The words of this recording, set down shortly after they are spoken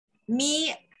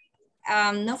Me,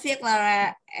 Novia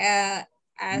Clara,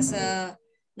 as a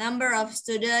number of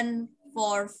student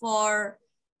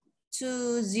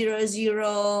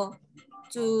 442000226.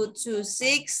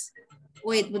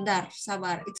 Wait, bentar,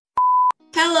 sabar.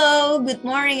 Hello, good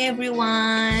morning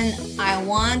everyone. I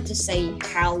want to say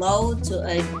hello to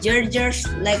a Georgia's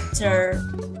lecturer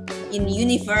in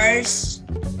universe,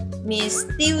 Miss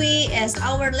Tiwi as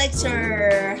our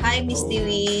lecturer. Hi Miss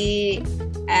Tiwi.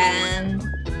 And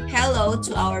hello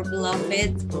to our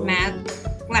beloved math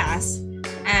class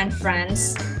and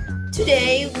friends.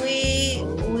 Today we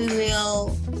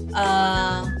will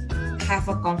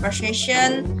have a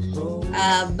conversation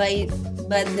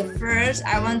but the first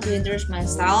I want to introduce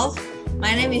myself.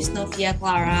 My name is Novia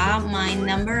Clara. My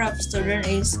number of student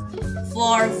is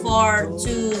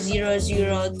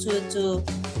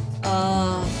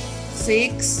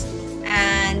 442002226,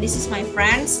 and this is my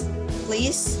friends.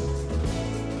 Please.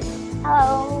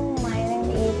 Hello, my name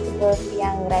is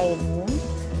lutfiah.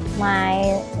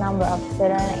 My number of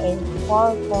student is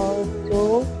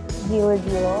 4420026.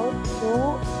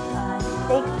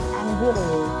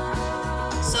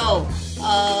 So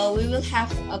we will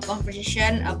have a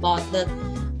conversation about the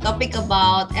topic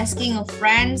about asking of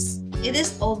friends. It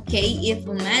is okay if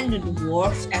a man do the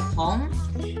work at home.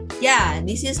 Yeah,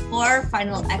 this is for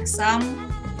final exam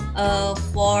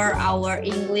for our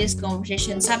English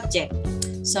conversation subject.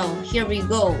 So here we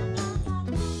go.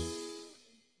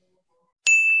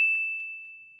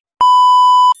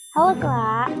 Hello,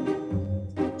 Kla.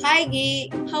 Hi, Gi.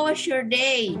 How was your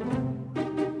day?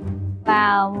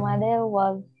 Wow, my day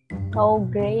was so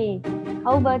great.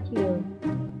 How about you?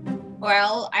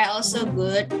 Well, I also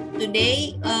good.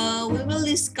 Today, we will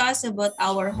discuss about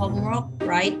our homework,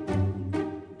 right?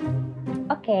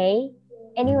 Okay.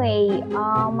 Anyway,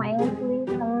 my English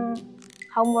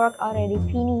homework already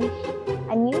finished.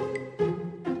 And you?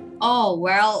 Oh,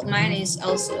 well, mine is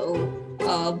also,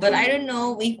 but I don't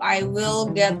know if I will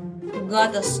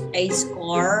got a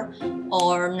score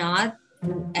or not.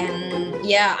 And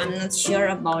yeah, I'm not sure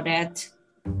about that.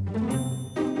 So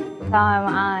am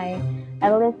I.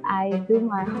 At least I do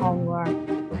my homework.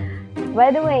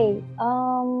 By the way,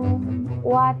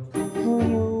 what do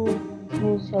you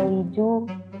usually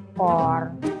do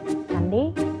for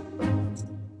Sunday?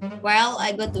 Well,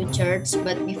 I go to church,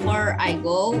 but before I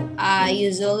go, I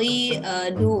usually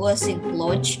do a sit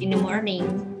lodge in the morning.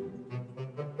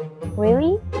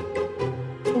 Really?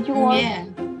 Did you wash Yeah.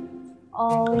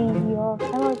 all your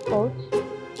family clothes?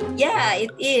 Yeah, it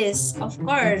is, of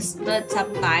course. But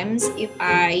sometimes if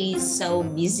I so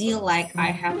busy, like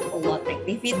I have a lot of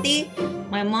activity,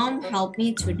 my mom helped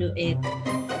me to do it.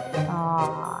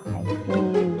 Oh, I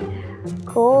see.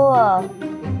 Cool.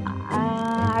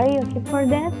 Are you okay for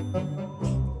that?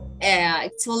 Yeah,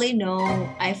 actually no.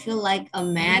 I feel like a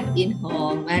mad in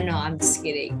home. I know, I'm just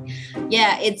kidding.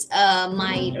 Yeah, it's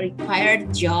my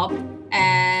required job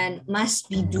and must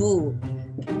be do.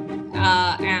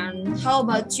 And how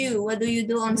about you? What do you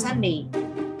do on Sunday?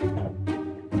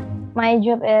 My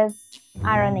job is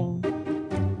ironing.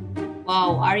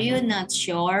 Wow, are you not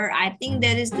sure? I think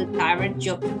that is the tired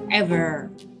job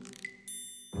ever.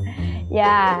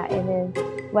 Yeah, it is.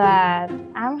 But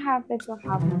I'm happy to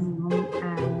help my mom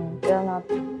and will not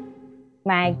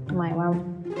make my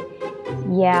mom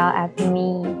yell at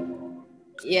me.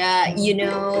 Yeah, you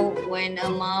know, when a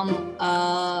mom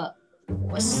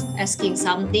was asking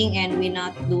something and we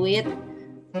not do it,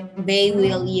 they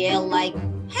will yell like,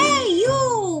 "Hey,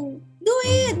 you, do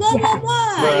it, blah, blah,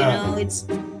 blah." You know, it's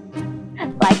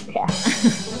like that.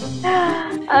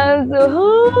 I'm so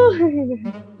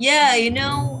yeah, you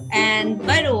know. And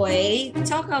by the way,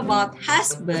 talk about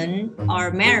husband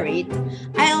or married,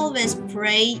 I always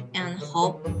pray and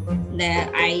hope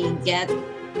that I get a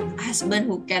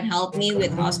husband who can help me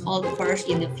with household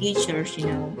first in the future, you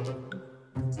know.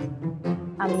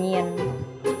 I mean,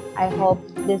 I hope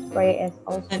this prayer is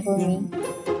also for me.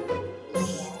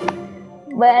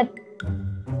 But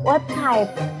what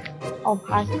type of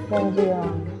husband do you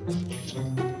want?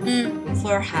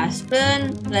 For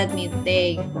husband, let me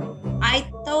think. I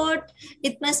thought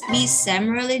it must be same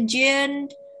religion.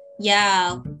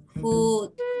 Yeah, who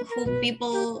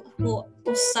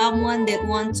someone that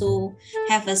want to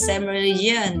have a same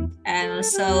religion and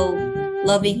also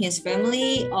loving his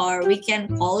family, or we can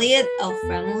call it a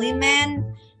family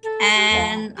man.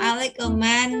 And I like a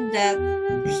man that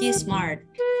he's smart.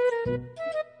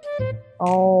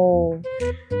 Oh,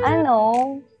 I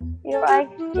know. Your ex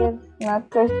is not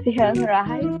Christian,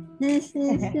 right?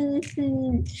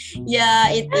 Yeah,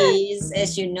 it is,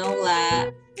 as you know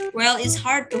lah. Well, it's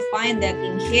hard to find that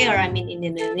in here. I mean, in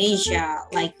Indonesia,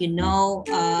 like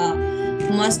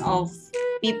most of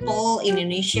people in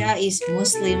Indonesia is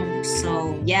Muslim.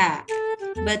 So yeah,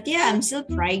 but yeah, I'm still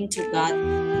praying to God.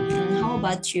 How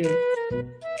about you?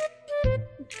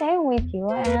 Same with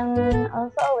you, and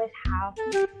also always have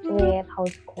with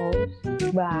house calls,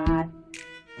 but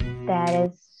that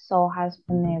is so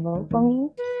husbandable for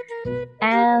me.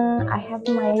 And I have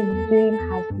my dream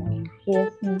husband.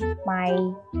 He's my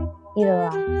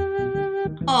idola.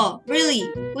 Oh, really?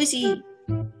 Who is he?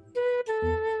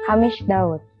 Hamish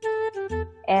Daud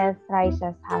is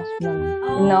Raisa's husband.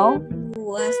 Oh, You know?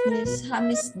 was Miss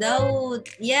Hamis Daud.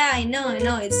 Yeah, I know.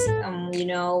 It's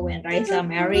when Raisa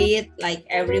married, like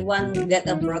everyone get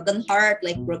a broken heart,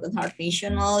 like broken heart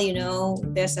national.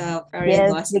 There's a very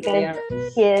Yes, gossip because there.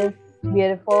 he is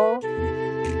beautiful.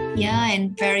 Yeah,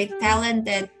 and very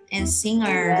talented and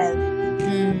singer. Yes.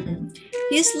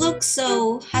 His looks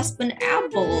so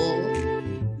husbandable.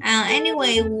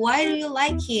 Anyway, why do you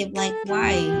like him? Like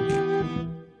why?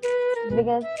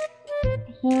 Because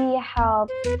he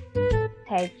helped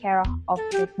take care of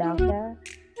his daughter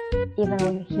even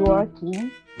when he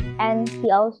working, and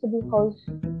he also do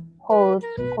holds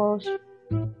calls.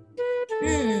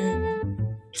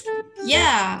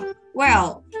 Yeah.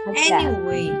 Well, Like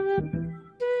anyway,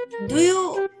 do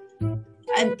you?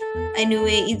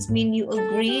 Anyway, it means you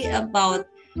agree about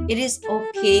it is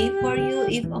okay for you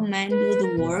if a man do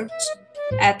the work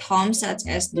at home, such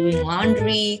as doing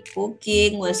laundry,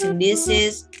 cooking, washing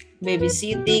dishes,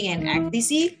 babysitting, and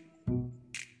acting.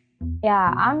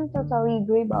 Yeah, I'm totally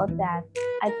agree about that.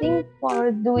 I think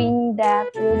for doing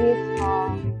that really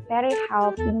so very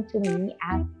helping to me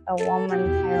as a woman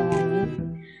ceremony.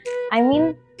 I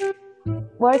mean,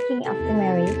 working after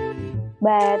marriage,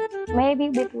 but maybe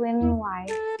between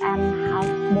wife and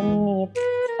husband need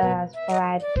a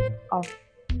spread of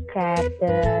grab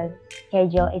the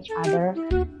schedule each other,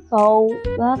 so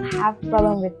we don't have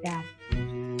problem with that.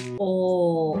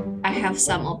 Oh, I have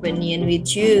some opinion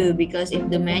with you because if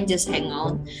the man just hang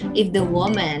on, if the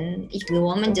woman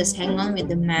just hang on with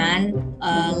the man,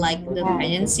 like the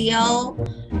financial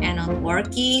and not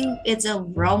working, it's a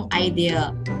wrong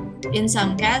idea. In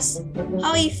some case,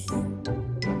 how if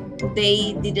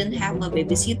they didn't have a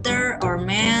babysitter or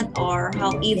maid, or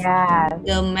how if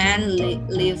the man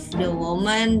leave the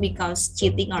woman because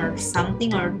cheating or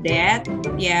something or that?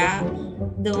 Yeah,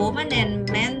 the woman and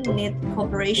man need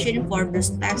cooperation for the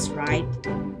tasks, right?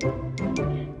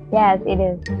 Yes, it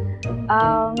is.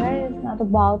 Marriage is not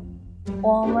about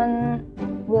woman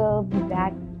will be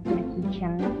back to the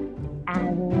kitchen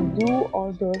and do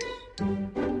all those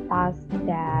tasks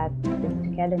that is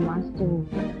together must do.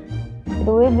 It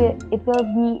will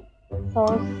be so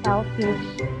selfish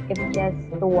if just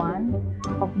the one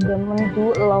of them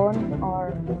do alone,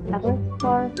 or at least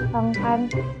for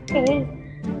sometimes it's okay.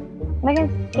 Make a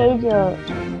schedule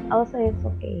also is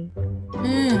okay.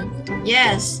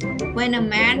 Yes, when a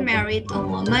man married a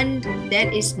woman,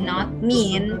 that is not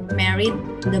mean married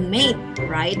the maid,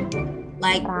 right?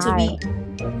 Like Right.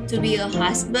 to be a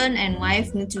husband and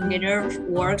wife need together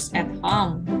works at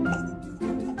home.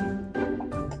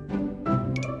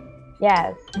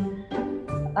 Yes.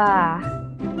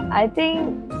 I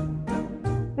think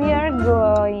we are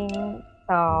going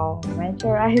so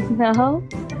mature right now.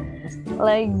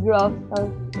 Like grow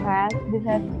so fast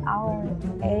because our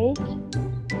age.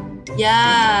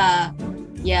 Yeah,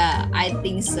 I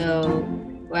think so.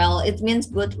 Well, it means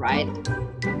good, right?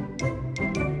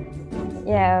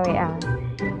 Yeah, we are.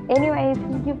 Anyway,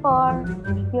 thank you for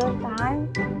your time.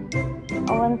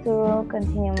 I want to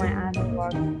continue my other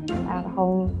work at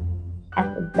home as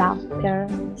a doctor.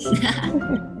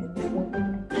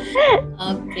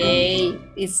 Okay,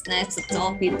 it's nice to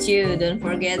talk with you. Don't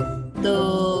forget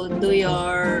to do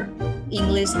your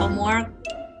English homework.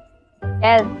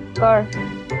 Yes, of course.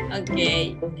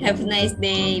 Okay, have a nice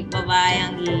day. Bye-bye,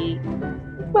 Anggi.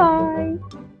 Bye.